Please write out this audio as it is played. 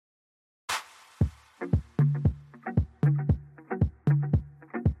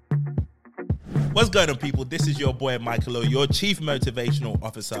What's going on, people? This is your boy Michael O, your Chief Motivational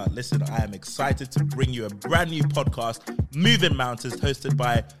Officer. Listen, I am excited to bring you a brand new podcast, Moving Mountains, hosted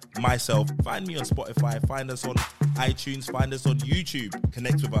by myself. Find me on Spotify, find us on iTunes, find us on YouTube.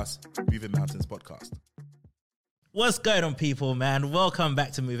 Connect with us, Moving Mountains Podcast. What's going on, people, man? Welcome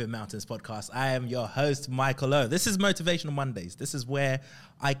back to Moving Mountains Podcast. I am your host, Michael O. This is Motivational Mondays. This is where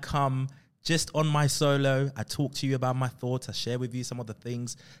I come just on my solo. I talk to you about my thoughts. I share with you some of the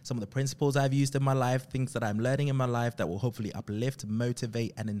things, some of the principles I've used in my life, things that I'm learning in my life that will hopefully uplift,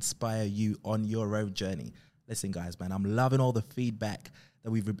 motivate, and inspire you on your own journey. Listen, guys, man, I'm loving all the feedback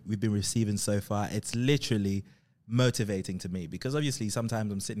that we've been receiving so far. It's literally motivating to me because obviously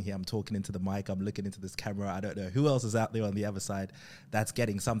sometimes I'm sitting here, I'm talking into the mic, I'm looking into this camera. I don't know who else is out there on the other side that's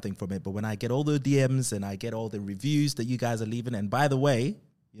getting something from it. But when I get all the DMs and I get all the reviews that you guys are leaving, and by the way,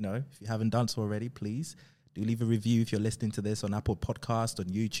 you know, if you haven't done so already, please do leave a review. If you're listening to this on Apple Podcast, on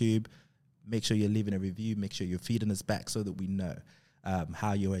YouTube, make sure you're leaving a review. Make sure you're feeding us back so that we know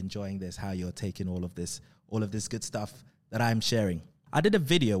how you're enjoying this, how you're taking all of this good stuff that I'm sharing. I did a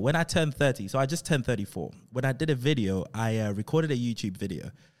video when I turned 30. So I just turned 34. When I did a video, I recorded a YouTube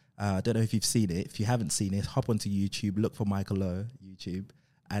video. I don't know if you've seen it. If you haven't seen it, hop onto YouTube, look for Michael O, YouTube,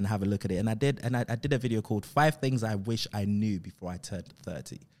 and have a look at it. And I did a video called 5 Things I Wish I Knew Before I Turned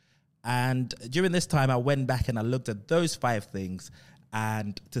 30. And during this time, I went back and I looked at those 5 things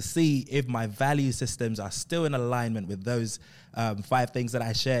and to see if my value systems are still in alignment with those 5 things that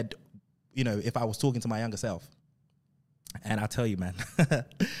I shared, you know, if I was talking to my younger self. And I'll tell you, man,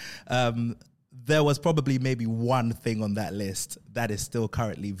 there was probably maybe one thing on that list that is still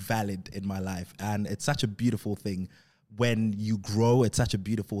currently valid in my life. And it's such a beautiful thing when you grow. It's such a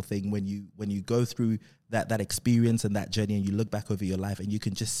beautiful thing when you go through that experience and that journey and you look back over your life and you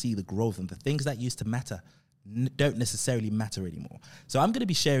can just see the growth and the things that used to matter don't necessarily matter anymore. So I'm going to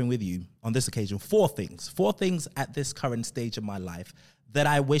be sharing with you on this occasion 4 things at this current stage of my life that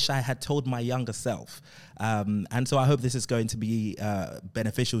I wish I had told my younger self. And so I hope this is going to be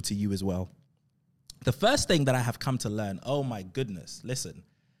beneficial to you as well. The first thing that I have come to learn, oh my goodness, listen,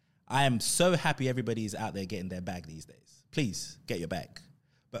 I am so happy everybody's out there getting their bag these days. Please get your bag.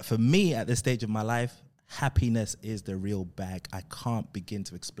 But for me at this stage of my life, happiness is the real bag. I can't begin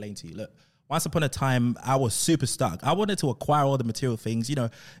to explain to you. Look, once upon a time, I was super stuck. I wanted to acquire all the material things. You know,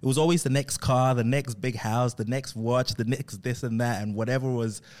 it was always the next car, the next big house, the next watch, the next this and that, and whatever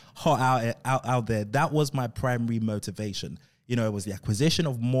was hot out there. That was my primary motivation. You know, it was the acquisition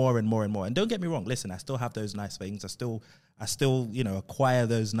of more and more and more. And don't get me wrong, listen, I still have those nice things. I still, you know, acquire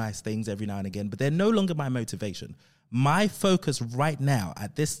those nice things every now and again, but they're no longer my motivation. My focus right now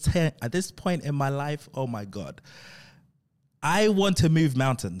at this point in my life, oh my God, I want to move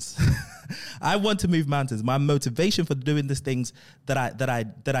mountains. I want to move mountains. My motivation for doing these things that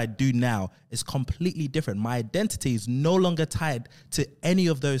I do now is completely different. My identity is no longer tied to any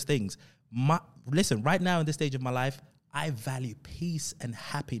of those things. Listen, right now in this stage of my life, I value peace and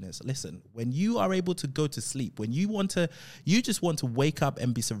happiness. Listen, when you are able to go to sleep, when you just want to wake up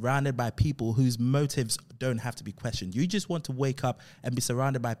and be surrounded by people whose motives don't have to be questioned. You just want to wake up and be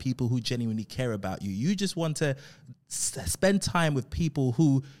surrounded by people who genuinely care about you. You just want to spend time with people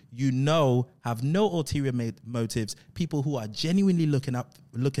who you know have no ulterior motives, people who are genuinely looking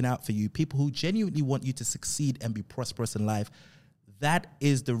out for you, people who genuinely want you to succeed and be prosperous in life. That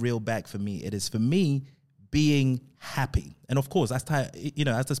is the real bag for me. It is for me being happy. And of course, as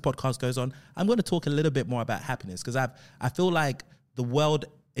this podcast goes on, I'm going to talk a little bit more about happiness because I feel like the world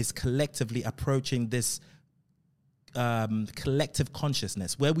is collectively approaching this collective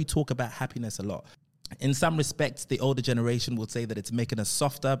consciousness where we talk about happiness a lot. In some respects, the older generation will say that it's making us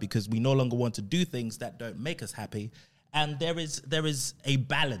softer because we no longer want to do things that don't make us happy. And there is a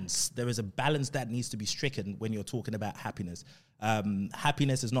balance. There is a balance that needs to be stricken when you're talking about happiness.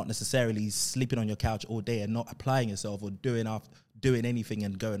 Happiness is not necessarily sleeping on your couch all day and not applying yourself or doing anything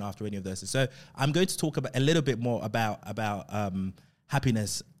and going after any of those. So I'm going to talk about a little bit more about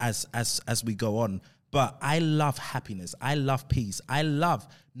happiness as we go on. But I love happiness. I love peace. I love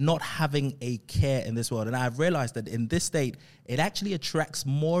not having a care in this world. And I've realized that in this state, it actually attracts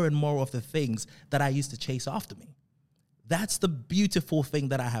more and more of the things that I used to chase after me. That's the beautiful thing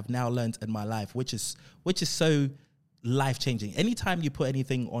that I have now learned in my life, which is so life-changing. Anytime you put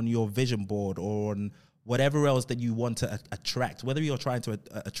anything on your vision board or on whatever else that you want to attract, whether you're trying to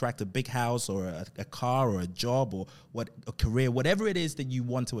attract a big house or a car or a job or a career, whatever it is that you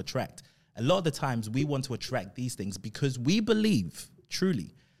want to attract, a lot of the times we want to attract these things because we believe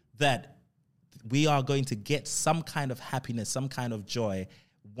truly that we are going to get some kind of happiness, some kind of joy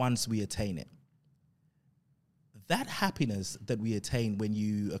once we attain it. that happiness that we attain when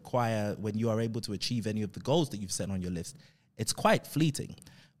you are able to achieve any of the goals that you've set on your list, it's quite fleeting.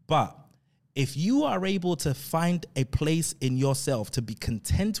 But if you are able to find a place in yourself to be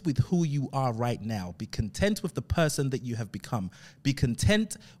content with who you are right now, be content with the person that you have become, be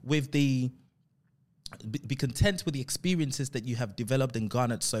content with the experiences that you have developed and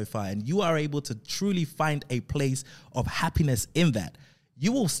garnered so far, and you are able to truly find a place of happiness in that,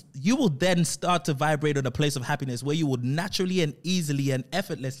 you will then start to vibrate on a place of happiness where you will naturally and easily and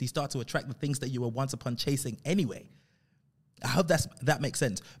effortlessly start to attract the things that you were once upon chasing anyway. I hope that makes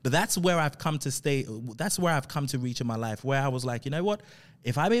sense. But that's where I've come to stay. That's where I've come to reach in my life, where I was like, you know what?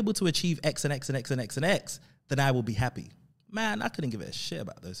 If I'm able to achieve X and X and X and X and X, then I will be happy. Man, I couldn't give a shit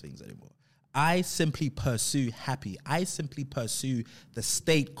about those things anymore. I simply pursue happy. I simply pursue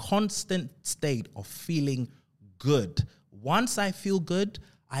the constant state of feeling good. Once I feel good,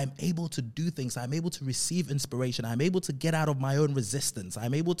 I'm able to do things. I'm able to receive inspiration. I'm able to get out of my own resistance.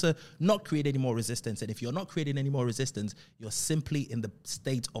 I'm able to not create any more resistance. And if you're not creating any more resistance, you're simply in the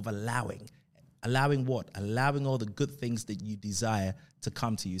state of allowing. Allowing what? Allowing all the good things that you desire to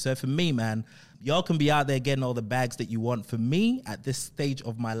come to you. So for me, man, y'all can be out there getting all the bags that you want. For me, at this stage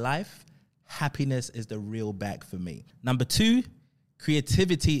of my life, happiness is the real bag for me. Number 2,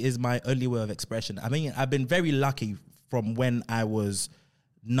 creativity is my only way of expression. I mean, I've been very lucky from when I was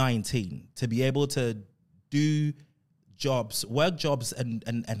 19 to be able to do work jobs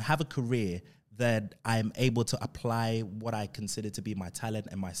and have a career that I'm able to apply what I consider to be my talent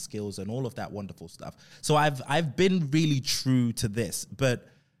and my skills and all of that wonderful stuff. So I've been really true to this, but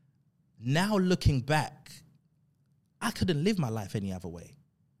now looking back, I couldn't live my life any other way.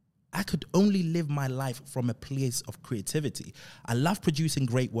 I could only live my life from a place of creativity. I love producing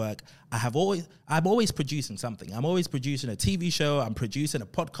great work. I'm always producing something. I'm always producing a TV show. I'm producing a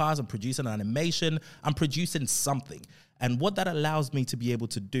podcast. I'm producing an animation. I'm producing something. And what that allows me to be able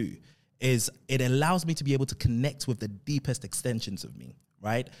to do is it allows me to be able to connect with the deepest extensions of me,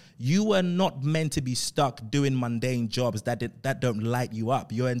 right? You are not meant to be stuck doing mundane jobs that don't light you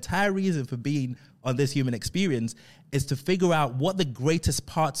up. Your entire reason for being on this human experience is to figure out what the greatest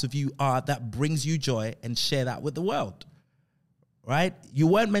parts of you are that brings you joy and share that with the world, right? You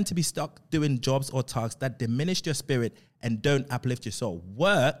weren't meant to be stuck doing jobs or tasks that diminish your spirit and don't uplift your soul.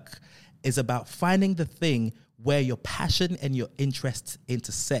 Work is about finding the thing where your passion and your interests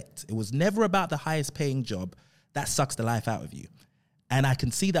intersect. It was never about the highest paying job that sucks the life out of you. And I can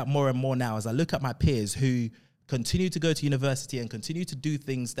see that more and more now as I look at my peers who continue to go to university and continue to do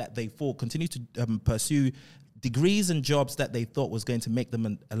things that they thought, continue to pursue degrees and jobs that they thought was going to make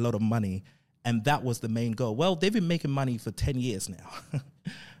them a lot of money. And that was the main goal. Well, they've been making money for 10 years now,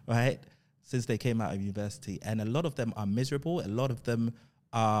 right? Since they came out of university. And a lot of them are miserable. A lot of them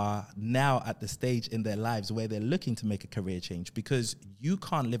are now at the stage in their lives where they're looking to make a career change, because you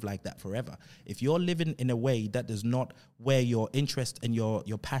can't live like that forever. If you're living in a way that does not, where your interest and your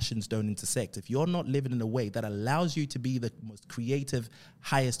passions don't intersect, if you're not living in a way that allows you to be the most creative,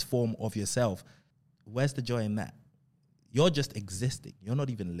 highest form of yourself, where's the joy in that? You're just existing. You're not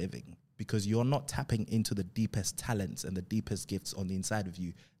even living, because you're not tapping into the deepest talents and the deepest gifts on the inside of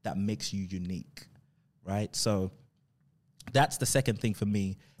you that makes you unique, right? So that's the second thing for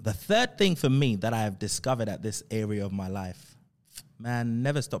me. The third thing for me that I have discovered at this area of my life, man,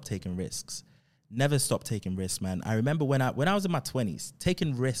 never stop taking risks. Never stop taking risks, man. I remember when I was in my 20s,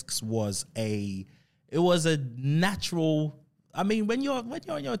 taking risks was a natural. I mean, when you're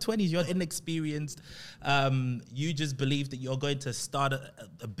in your 20s, you're inexperienced. You just believe that you're going to start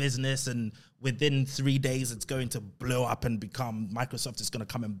a business, and within 3 days, it's going to blow up and become, Microsoft is going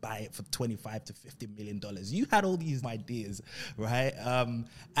to come and buy it for $25 to $50 million. You had all these ideas, right?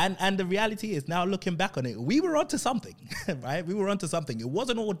 And the reality is, now looking back on it, we were onto something, right? We were onto something. It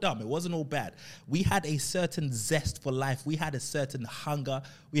wasn't all dumb. It wasn't all bad. We had a certain zest for life. We had a certain hunger.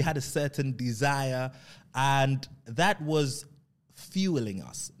 We had a certain desire. And that was fueling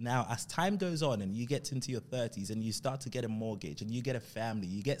us. Now, as time goes on and you get into your 30s and you start to get a mortgage and you get a family,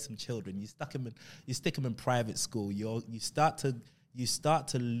 you get some children, you stick them in private school, you start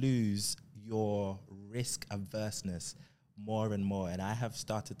to lose your risk averseness more and more. And I have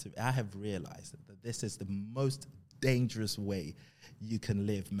realized that this is the most dangerous way you can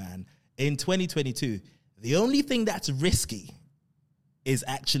live, man. In 2022, the only thing that's risky is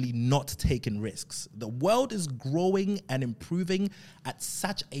actually not taking risks. The world is growing and improving at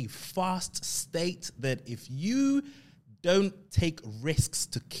such a fast state that if you don't take risks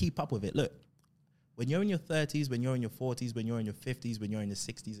to keep up with it, look, when you're in your 30s, when you're in your 40s, when you're in your 50s, when you're in your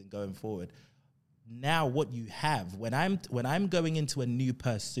 60s and going forward, now what you have, when I'm going into a new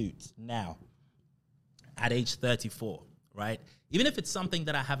pursuit now, at age 34, right? Even if it's something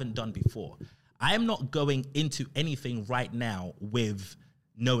that I haven't done before, I am not going into anything right now with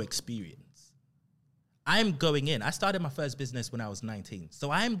no experience. I'm going in. I started my first business when I was 19. So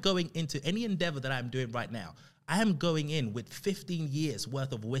I am going into any endeavor that I'm doing right now. I am going in with 15 years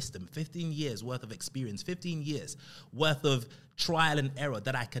worth of wisdom, 15 years worth of experience, 15 years worth of trial and error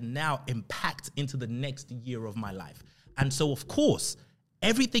that I can now impact into the next year of my life. And so, of course,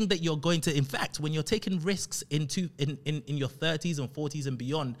 everything that you're going to, in fact, when you're taking risks in your 30s and 40s and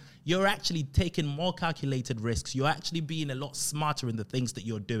beyond, you're actually taking more calculated risks. You're actually being a lot smarter in the things that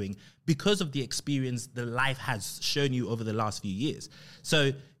you're doing because of the experience that life has shown you over the last few years.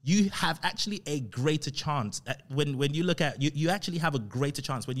 So you have actually a greater chance when you look at, you actually have a greater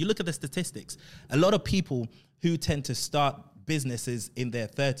chance. When you look at the statistics, a lot of people who tend to start businesses in their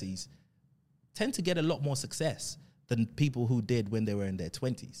 30s tend to get a lot more success than people who did when they were in their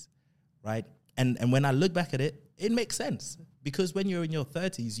 20s, right? And when I look back at it, it makes sense because when you're in your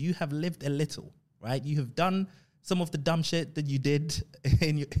 30s, you have lived a little, right? You have done some of the dumb shit that you did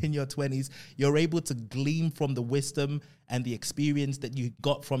in your 20s. You're able to glean from the wisdom and the experience that you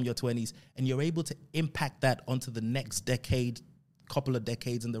got from your 20s, and you're able to impact that onto the next decade, couple of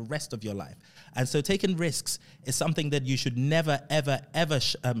decades, and the rest of your life. And so taking risks is something that you should never, ever, ever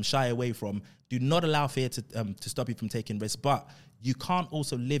shy away from. Do not allow fear to stop you from taking risks, but you can't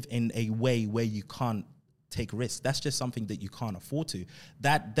also live in a way where you can't take risks. That's just something that you can't afford to.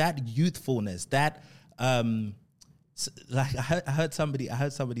 That youthfulness, that like I heard somebody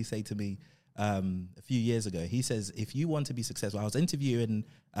say to me a few years ago. He says, if you want to be successful, I was interviewing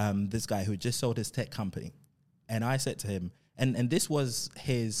this guy who just sold his tech company, and I said to him, and this was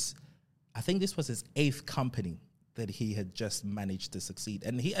his, I think this was his 8th company that he had just managed to succeed.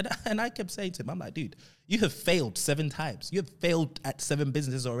 And I kept saying to him, I'm like, dude, you have failed 7 times. You have failed at 7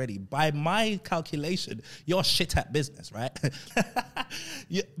 businesses already. By my calculation, you're shit at business, right?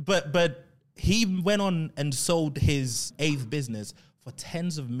 Yeah, but he went on and sold his 8th business for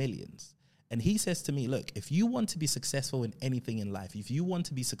tens of millions. And he says to me, look, if you want to be successful in anything in life, if you want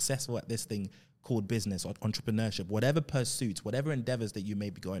to be successful at this thing called business or entrepreneurship, whatever pursuits, whatever endeavors that you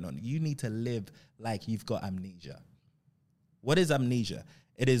may be going on, you need to live like you've got amnesia. What is amnesia?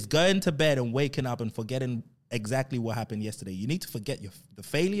 It is going to bed and waking up and forgetting exactly what happened yesterday. You need to forget the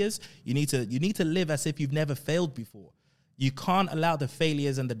failures. You need to live as if you've never failed before. You can't allow the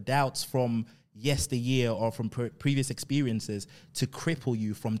failures and the doubts from yesteryear or from previous experiences to cripple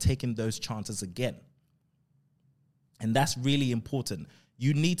you from taking those chances again. And that's really important.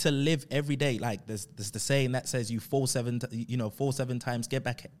 You need to live every day. Like there's the saying that says you fall 7 times, get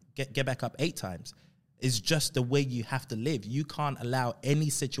back up 8 times. It's just the way you have to live. You can't allow any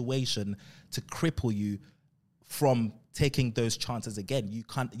situation to cripple you from taking those chances again. You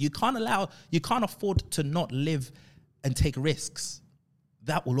can't afford to not live and take risks.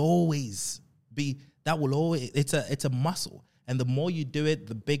 It's a muscle. And the more you do it,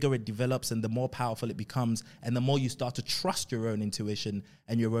 the bigger it develops and the more powerful it becomes. And the more you start to trust your own intuition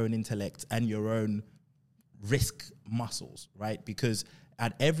and your own intellect and your own risk muscles, right? Because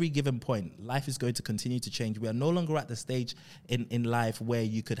at every given point, life is going to continue to change. We are no longer at the stage in life where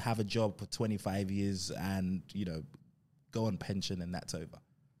you could have a job for 25 years and, go on pension and that's over.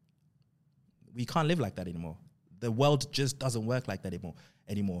 We can't live like that anymore. The world just doesn't work like that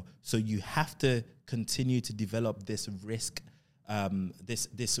anymore. So you have to continue to develop this risk,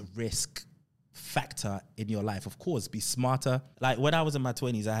 this risk factor in your life. Of course, be smarter. Like when I was in my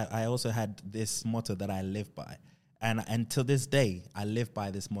 20s, I also had this motto that I live by. And to this day, I live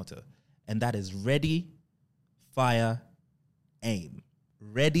by this motto. And that is ready, fire, aim.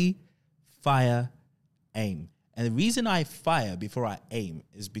 Ready, fire, aim. And the reason I fire before I aim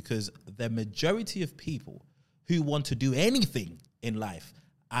is because the majority of people who want to do anything in life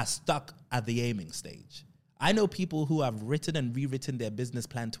are stuck at the aiming stage. I know people who have written and rewritten their business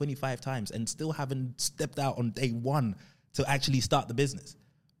plan 25 times and still haven't stepped out on day 1 to actually start the business,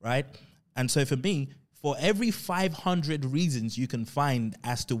 right? And so for me, for every 500 reasons you can find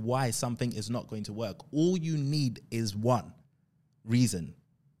as to why something is not going to work, all you need is one reason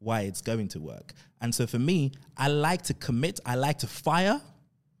why it's going to work. And so for me, I like to commit. I like to fire,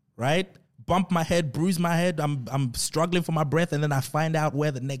 right? Bump my head, bruise my head. I'm struggling for my breath, and then I find out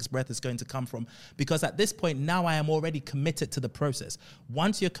where the next breath is going to come from. Because at this point, now I am already committed to the process.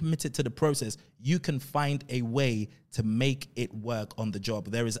 Once you're committed to the process, you can find a way to make it work on the job.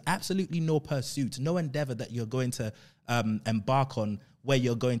 There is absolutely no pursuit, no endeavor that you're going to embark on where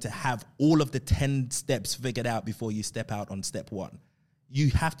you're going to have all of the 10 steps figured out before you step out on step 1. you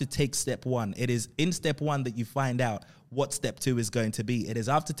have to take step one. It is in step one that you find out what step two is going to be. It is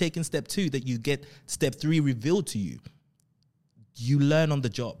after taking step two that you get step three revealed to you. You learn on the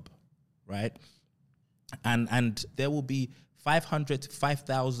job, right? And there will be 500 to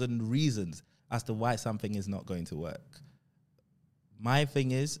 5,000 reasons as to why something is not going to work. My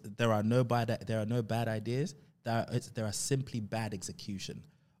thing is, there are no bad ideas. There are simply bad execution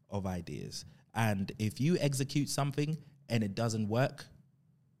of ideas. And if you execute something and it doesn't work,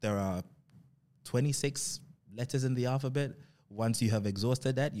 there are 26 letters in the alphabet. Once you have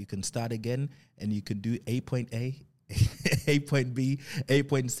exhausted that, you can start again and you can do A point A, A point B, A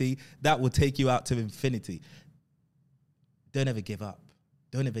point C. That will take you out to infinity. Don't ever give up.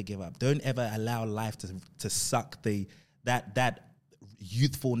 Don't ever give up. Don't ever allow life to suck that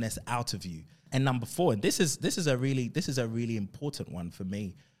youthfulness out of you. And number 4, and this is a really important one for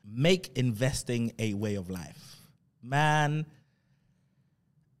me. Make investing a way of life. Man,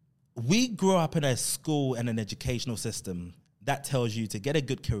 we grew up in a school and an educational system that tells you to get a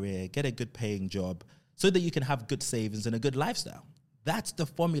good career, get a good paying job, so that you can have good savings and a good lifestyle. That's the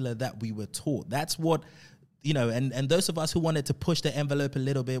formula that we were taught. That's what, and those of us who wanted to push the envelope a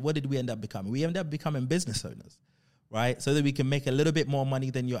little bit, what did we end up becoming? We ended up becoming business owners, right? So that we can make a little bit more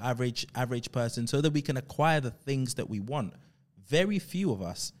money than your average person, so that we can acquire the things that we want. Very few of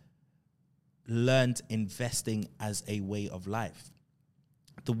us learned investing as a way of life.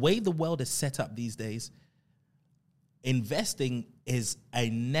 The way the world is set up these days, investing is a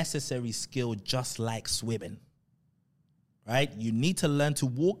necessary skill, just like swimming, right? You need to learn to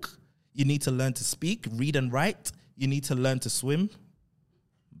walk. You need to learn to speak, read and write. You need to learn to swim.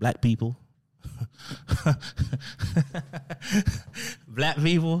 Black people. Black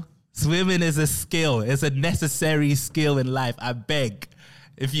people, swimming is a skill. It's a necessary skill in life. I beg.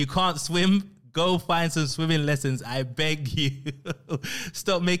 If you can't swim, go find some swimming lessons. I beg you.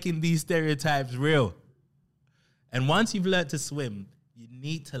 Stop making these stereotypes real. And once you've learned to swim, you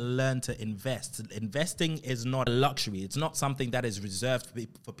need to learn to invest. Investing is not a luxury. It's not something that is reserved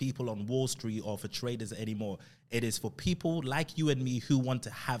for people on Wall Street or for traders anymore. It is for people like you and me who want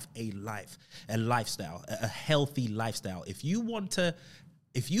to have a lifestyle, a healthy lifestyle. If you want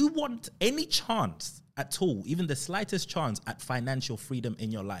any chance at all, even the slightest chance at financial freedom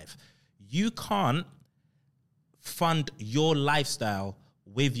in your life, you can't fund your lifestyle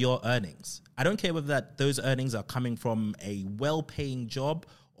with your earnings. I don't care whether those earnings are coming from a well-paying job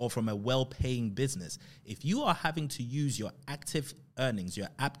or from a well-paying business. If you are having to use your active earnings, your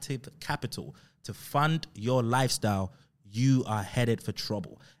active capital to fund your lifestyle, you are headed for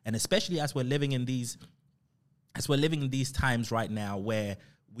trouble. And especially as we're living in these times right now where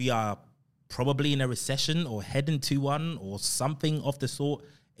we are probably in a recession or heading to one or something of the sort,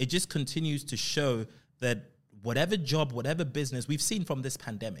 it just continues to show that whatever job, whatever business we've seen from this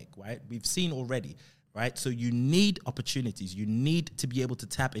pandemic, right? We've seen already, right? So you need opportunities. You need to be able to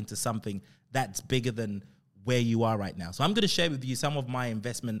tap into something that's bigger than where you are right now. So I'm going to share with you some of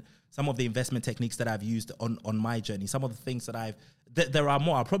the investment techniques that I've used on my journey, some of the things that there are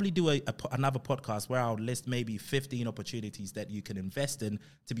more. I'll probably do another podcast where I'll list maybe 15 opportunities that you can invest in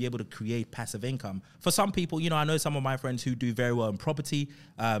to be able to create passive income. For some people, I know some of my friends who do very well in property.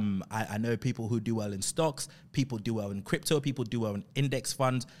 I know people who do well in stocks. People do well in crypto. People do well in index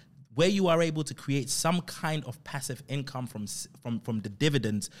funds, where you are able to create some kind of passive income from the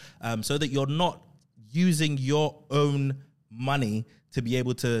dividends, so that you're not using your own money to be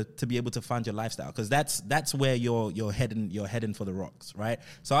able to fund your lifestyle, because that's where you're heading for the rocks, right?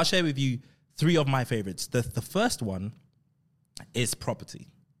 So I'll share with you 3 of my favorites. The first one is property.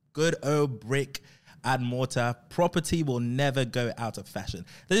 Good old brick and mortar. Property will never go out of fashion.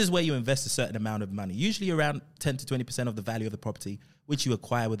 This is where you invest a certain amount of money, usually around 10 to 20% of the value of the property, which you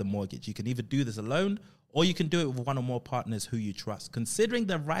acquire with a mortgage. You can either do this alone, or you can do it with one or more partners who you trust. Considering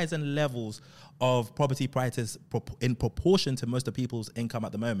the rise in levels of property prices in proportion to most of people's income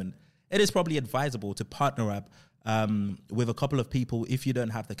at the moment, it is probably advisable to partner up with a couple of people if you don't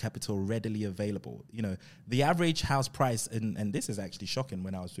have the capital readily available. The average house price, and this is actually shocking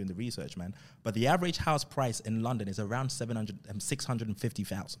when I was doing the research, man, but the average house price in London is around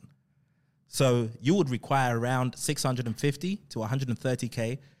 650,000. So you would require around 650 to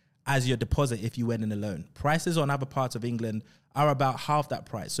 130K as your deposit if you went in a loan. Prices on other parts of England are about half that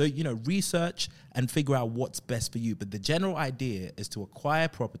price. So, research and figure out what's best for you. But the general idea is to acquire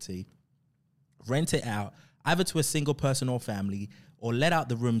property, rent it out, either to a single person or family, or let out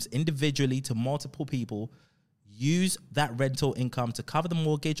the rooms individually to multiple people. Use that rental income to cover the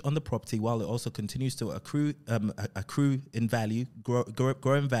mortgage on the property while it also continues to accrue in value,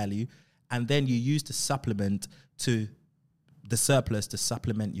 grow in value. And then you use the supplement to the surplus to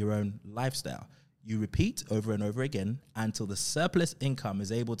supplement your own lifestyle. You repeat over and over again until the surplus income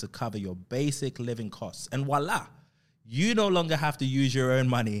is able to cover your basic living costs. And voila, you no longer have to use your own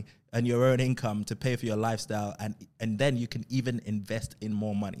money and your own income to pay for your lifestyle. And then you can even invest in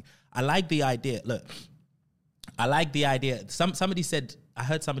more money. I like the idea. Look, I like the idea. Somebody said, I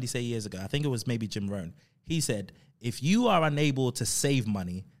heard somebody say years ago, I think it was maybe Jim Rohn. He said, if you are unable to save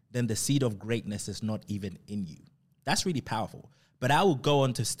money, then the seed of greatness is not even in you. That's really powerful. But I will go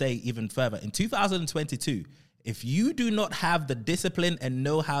on to stay even further. In 2022, if you do not have the discipline and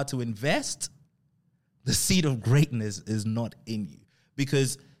know how to invest, the seed of greatness is not in you.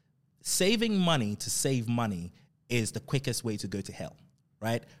 Because saving money to save money is the quickest way to go to hell,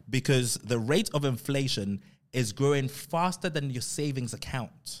 right? Because the rate of inflation is growing faster than your savings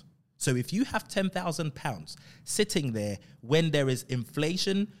account. So if you have £10,000 sitting there when there is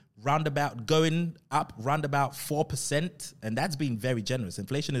inflation going up roundabout 4%, and that's being very generous.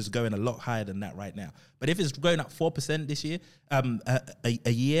 Inflation is going a lot higher than that right now. But if it's going up 4% this year,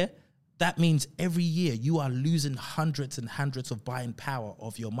 a year, that means every year you are losing hundreds and hundreds of buying power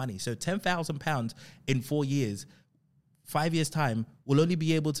of your money. So £10,000 in 4 years, 5 years' time, will only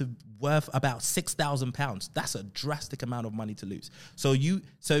be able to worth about £6,000. That's a drastic amount of money to lose. So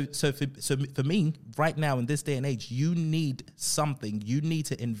for me, right now in this day and age, you need something. You need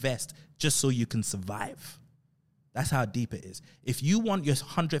to invest just so you can survive. That's how deep it is. If you want your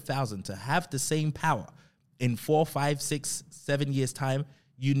 100,000 to have the same power in 4, 5, 6, 7 years' time,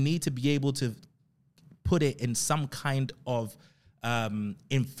 you need to be able to put it in some kind of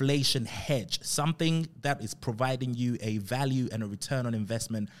inflation hedge, something that is providing you a value and a return on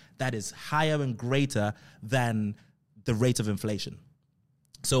investment that is higher and greater than the rate of inflation.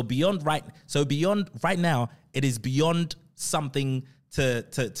 So beyond right now, it is beyond something to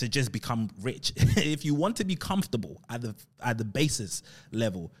just become rich. If you want to be comfortable at the basis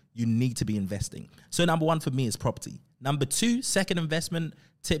level, you need to be investing. So number one for me is property. Number two, second investment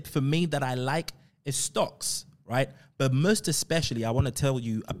tip for me that I like is stocks, right? But most especially, I want to tell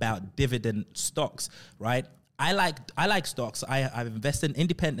you about dividend stocks, right? I like stocks. I've invested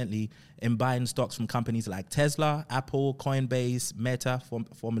independently in buying stocks from companies like Tesla, Apple, Coinbase, Meta,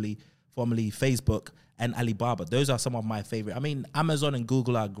 formerly Facebook, and Alibaba. Those are some of my favorite. I mean, Amazon and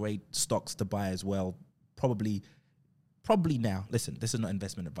Google are great stocks to buy as well. Probably now. Listen, this is not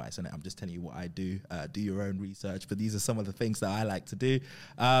investment advice, and I'm just telling you what I do. Do your own research, but these are some of the things that I like to do.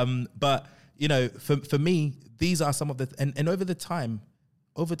 But you know, for me, these are some of the and over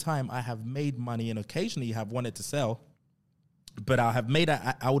time, I have made money, and occasionally have wanted to sell, but I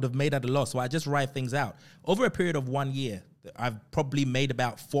would have made at a loss. So I just write things out. Over a period of 1 year, I've probably made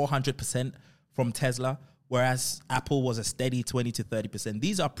about 400% from Tesla, whereas Apple was a steady 20 to 30%.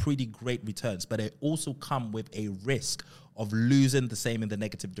 These are pretty great returns, but they also come with a risk of losing the same in the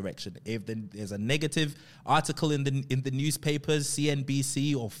negative direction. If there's a negative article in the newspapers,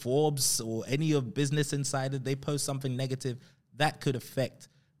 CNBC or Forbes or any of Business Insider, they post something negative, that could affect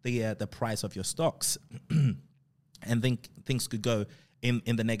the price of your stocks. And then things could go in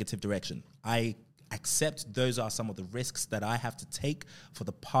the negative direction. I accept those are some of the risks that I have to take for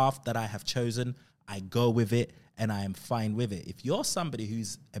the path that I have chosen. I go with it and I am fine with it. If you're somebody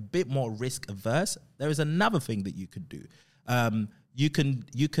who's a bit more risk averse, there is another thing that you could do. You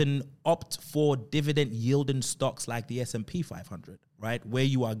can opt for dividend yielding stocks like the S&P 500, right? Where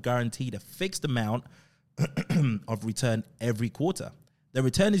you are guaranteed a fixed amount of return every quarter. The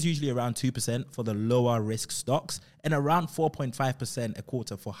return is usually around 2% for the lower risk stocks and around 4.5% a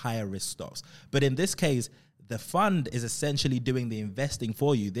quarter for higher risk stocks. But in this case, the fund is essentially doing the investing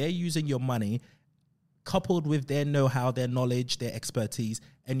for you. They're using your money coupled with their know-how, their knowledge, their expertise,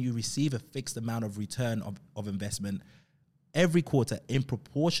 and you receive a fixed amount of return of investment every quarter in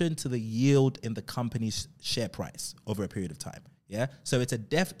proportion to the yield in the company's share price over a period of time. Yeah, so it's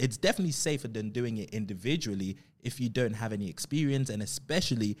definitely safer than doing it individually if you don't have any experience, and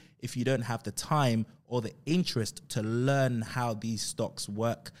especially if you don't have the time or the interest to learn how these stocks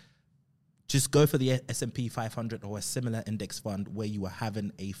work. Just go for the S&P 500 or a similar index fund where you are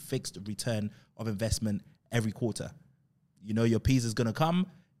having a fixed return of investment every quarter. You know your piece is going to come.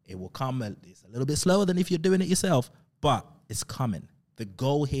 It will come. It's a little bit slower than if you're doing it yourself, but it's coming. The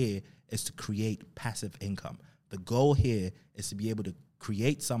goal here is to create passive income. The goal here is to be able to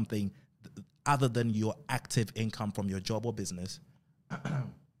create something other than your active income from your job or business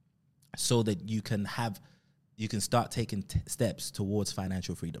so that you can start taking steps towards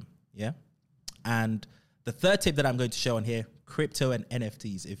financial freedom. Yeah. And the third tip that I'm going to show on here, crypto and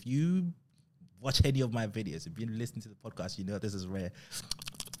NFTs. If you watch any of my videos, if you listen to the podcast, you know this is rare.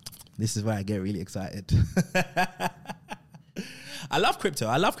 This is where I get really excited. I love crypto.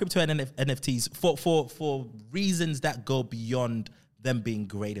 I love crypto and NFTs for reasons that go beyond them being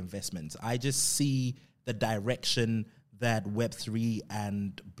great investments. I just see the direction that Web3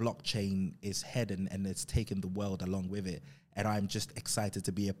 and blockchain is heading, and it's taken the world along with it. And I'm just excited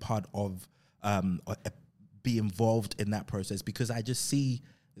to be a part of, be involved in that process, because I just see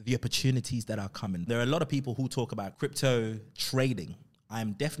the opportunities that are coming. There are a lot of people who talk about crypto trading.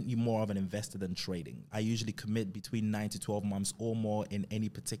 I'm definitely more of an investor than trading. I usually commit between 9 to 12 months or more in any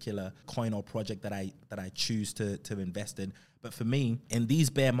particular coin or project that I choose to invest in. But for me, in these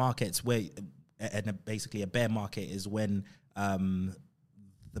bear markets, basically a bear market is when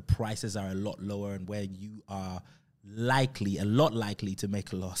the prices are a lot lower and where you are a lot likely to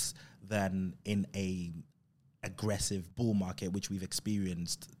make a loss than in a aggressive bull market, which we've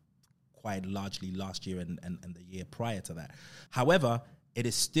experienced quite largely last year and the year prior to that. However, it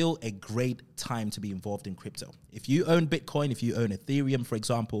is still a great time to be involved in crypto. If you own Bitcoin, if you own Ethereum, for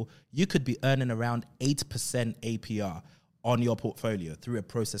example, you could be earning around 8% APR on your portfolio through a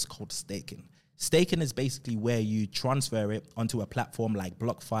process called staking. Staking is basically where you transfer it onto a platform like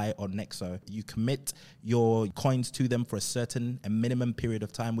BlockFi or Nexo. You commit your coins to them for a minimum period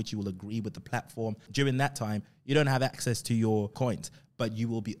of time, which you will agree with the platform. During that time, you don't have access to your coins, but you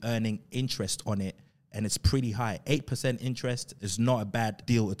will be earning interest on it, and it's pretty high. 8% interest is not a bad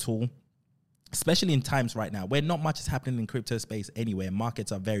deal at all, especially in times right now where not much is happening in crypto space anyway.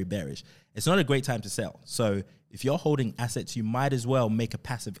 Markets are very bearish. It's not a great time to sell. So if you're holding assets, you might as well make a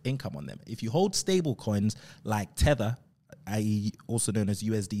passive income on them. If you hold stable coins like Tether, i.e. also known as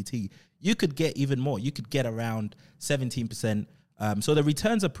USDT, you could get even more. You could get around 17%. So the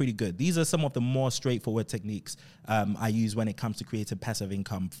returns are pretty good. These are some of the more straightforward techniques I use when it comes to creating passive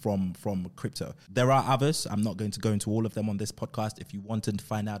income from crypto. There are others. I'm not going to go into all of them on this podcast. If you wanted to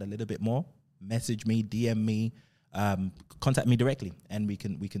find out a little bit more, message me, DM me, contact me directly, and we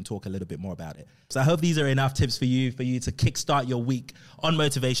can talk a little bit more about it. So I hope these are enough tips for you to kickstart your week on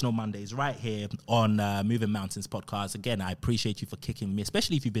Motivational Mondays right here on Moving Mountains podcast. Again, I appreciate you for kicking me,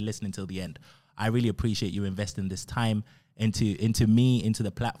 especially if you've been listening till the end. I really appreciate you investing this time into me, into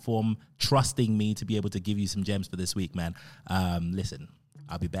the platform, trusting me to be able to give you some gems for this week, man. Listen,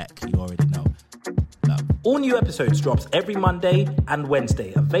 I'll be back. You already know. Love. All new episodes drops every Monday and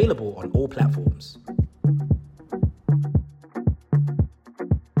Wednesday, available on all platforms.